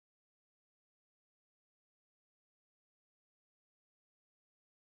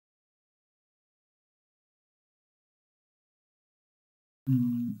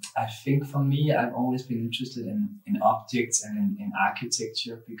I think for me, I've always been interested in objects and in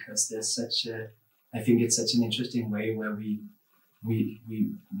architecture because I think it's such an interesting way where we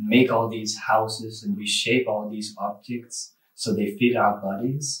make all these houses and we shape all these objects so they fit our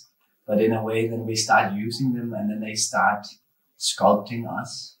bodies. But in a way, then we start using them and then they start sculpting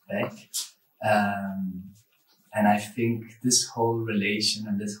us back. And I think this whole relation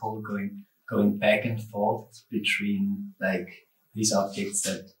and this whole going back and forth between like these objects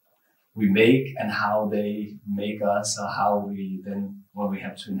that we make and how they make us, or how we then, when we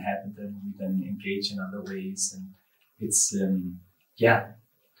have to inhabit them, we then engage in other ways. And it's, And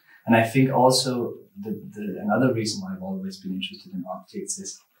I think also another reason why I've always been interested in objects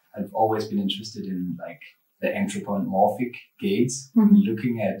is I've always been interested in like the anthropomorphic gaze,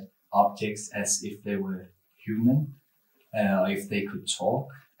 looking at objects as if they were human, or if they could talk.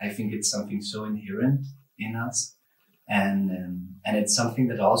 I think it's something so inherent in us. And it's something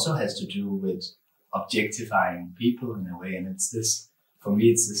that also has to do with objectifying people in a way. And it's this, for me,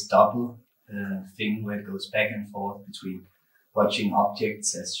 it's this double thing where it goes back and forth between watching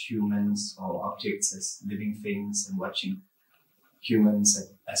objects as humans or objects as living things and watching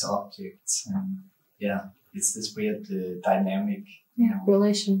humans as objects. And it's this weird dynamic.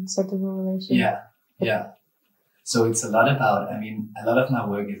 Relation, sort of a relation. Yeah. So it's a lot of my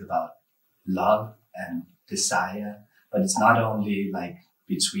work is about love and desire, but it's not only like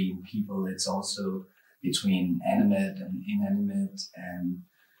between people, it's also between animate and inanimate and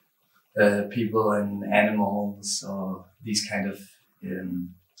people and animals, or these kind of,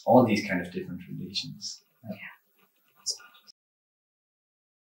 all these kind of different relations.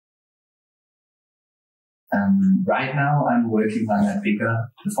 Right now I'm working on a bigger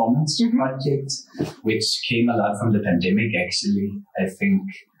performance project, which came a lot from the pandemic actually. I think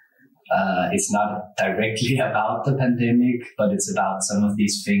it's not directly about the pandemic, but it's about some of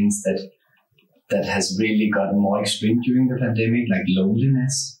these things that has really gotten more extreme during the pandemic, like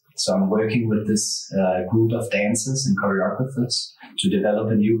loneliness. So I'm working with this group of dancers and choreographers to develop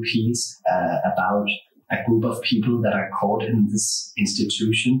a new piece about a group of people that are caught in this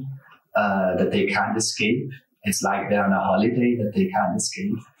institution that they can't escape. It's like they're on a holiday that they can't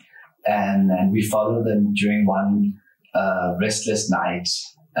escape. And we follow them during one restless night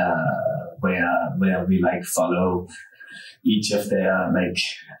where we like follow each of their like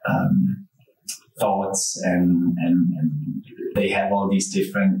thoughts and they have all these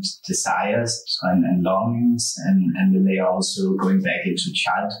different desires and longings, and then they are also going back into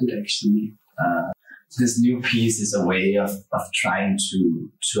childhood actually. This new piece is a way of trying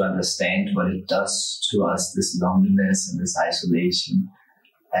to understand what it does to us, this loneliness and this isolation,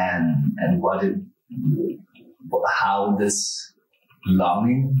 and how this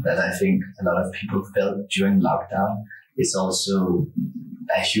longing that I think a lot of people felt during lockdown is also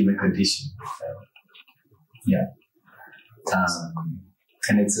a human condition.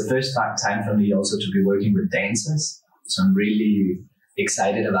 And it's the first time for me also to be working with dancers. So I'm really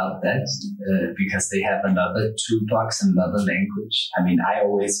excited about that because they have another toolbox, another language. I mean, I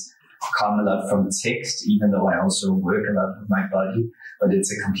always come a lot from text, even though I also work a lot with my body, but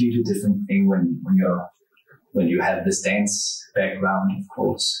it's a completely different thing when you have this dance background, of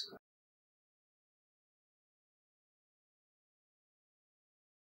course.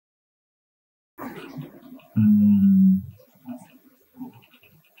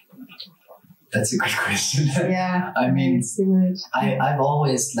 That's a good question. Yeah. I mean, I've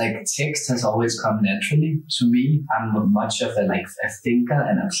always, like, text has always come naturally to me. I'm much of a thinker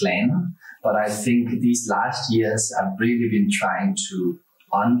and a planner, but I think these last years I've really been trying to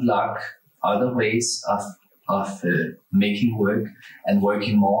unlock other ways of making work and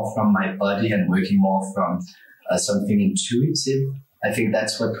working more from my body and working more from something intuitive. I think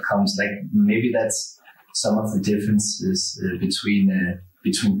that's what comes, like, maybe that's some of the differences between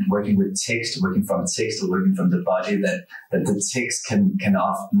working with text, working from text, or working from the body, that the text can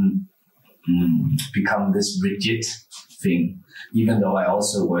often become this rigid thing, even though I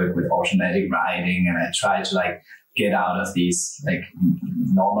also work with automatic writing and I try to like get out of these like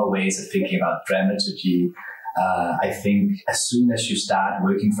normal ways of thinking about dramaturgy. I think as soon as you start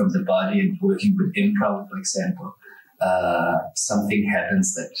working from the body and working with improv, for example, something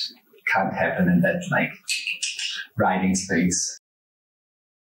happens that can't happen in that like writing space.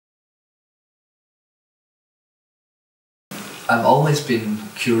 I've always been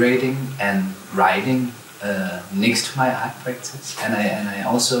curating and writing next to my art practice, and I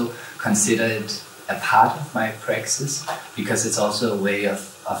also consider it a part of my praxis because it's also a way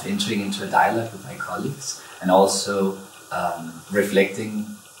of entering into a dialogue with my colleagues and also reflecting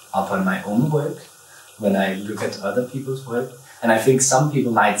upon my own work when I look at other people's work. And I think some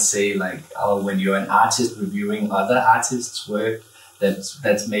people might say like, oh, when you're an artist reviewing other artists' work,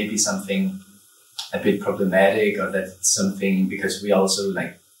 that's maybe something a bit problematic, or that's something because we also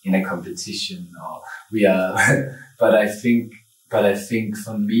like in a competition, or we are, but I think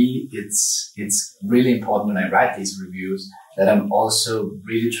for me, it's really important when I write these reviews that I'm also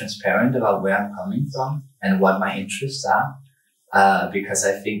really transparent about where I'm coming from and what my interests are. Because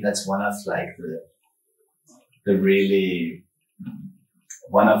I think that's one of like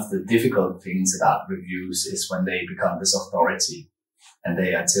one of the difficult things about reviews is when they become this authority and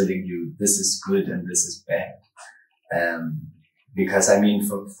they are telling you this is good and this is bad. Because I mean,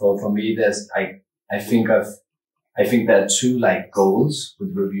 for me, I think there are two like goals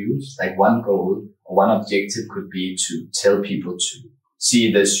with reviews. Like one goal or one objective could be to tell people to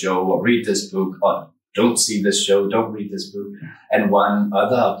see this show or read this book, or don't see this show, don't read this book. And one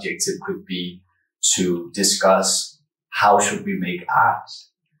other objective could be to discuss how should we make art.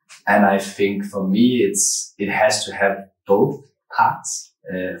 And I think for me, it has to have both parts.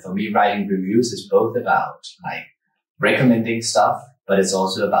 For me, writing reviews is both about like recommending stuff, but it's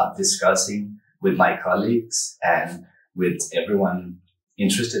also about discussing with my colleagues and with everyone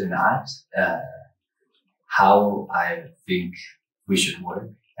interested in art, how I think we should work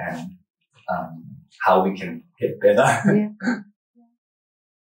and how we can get better. Yeah.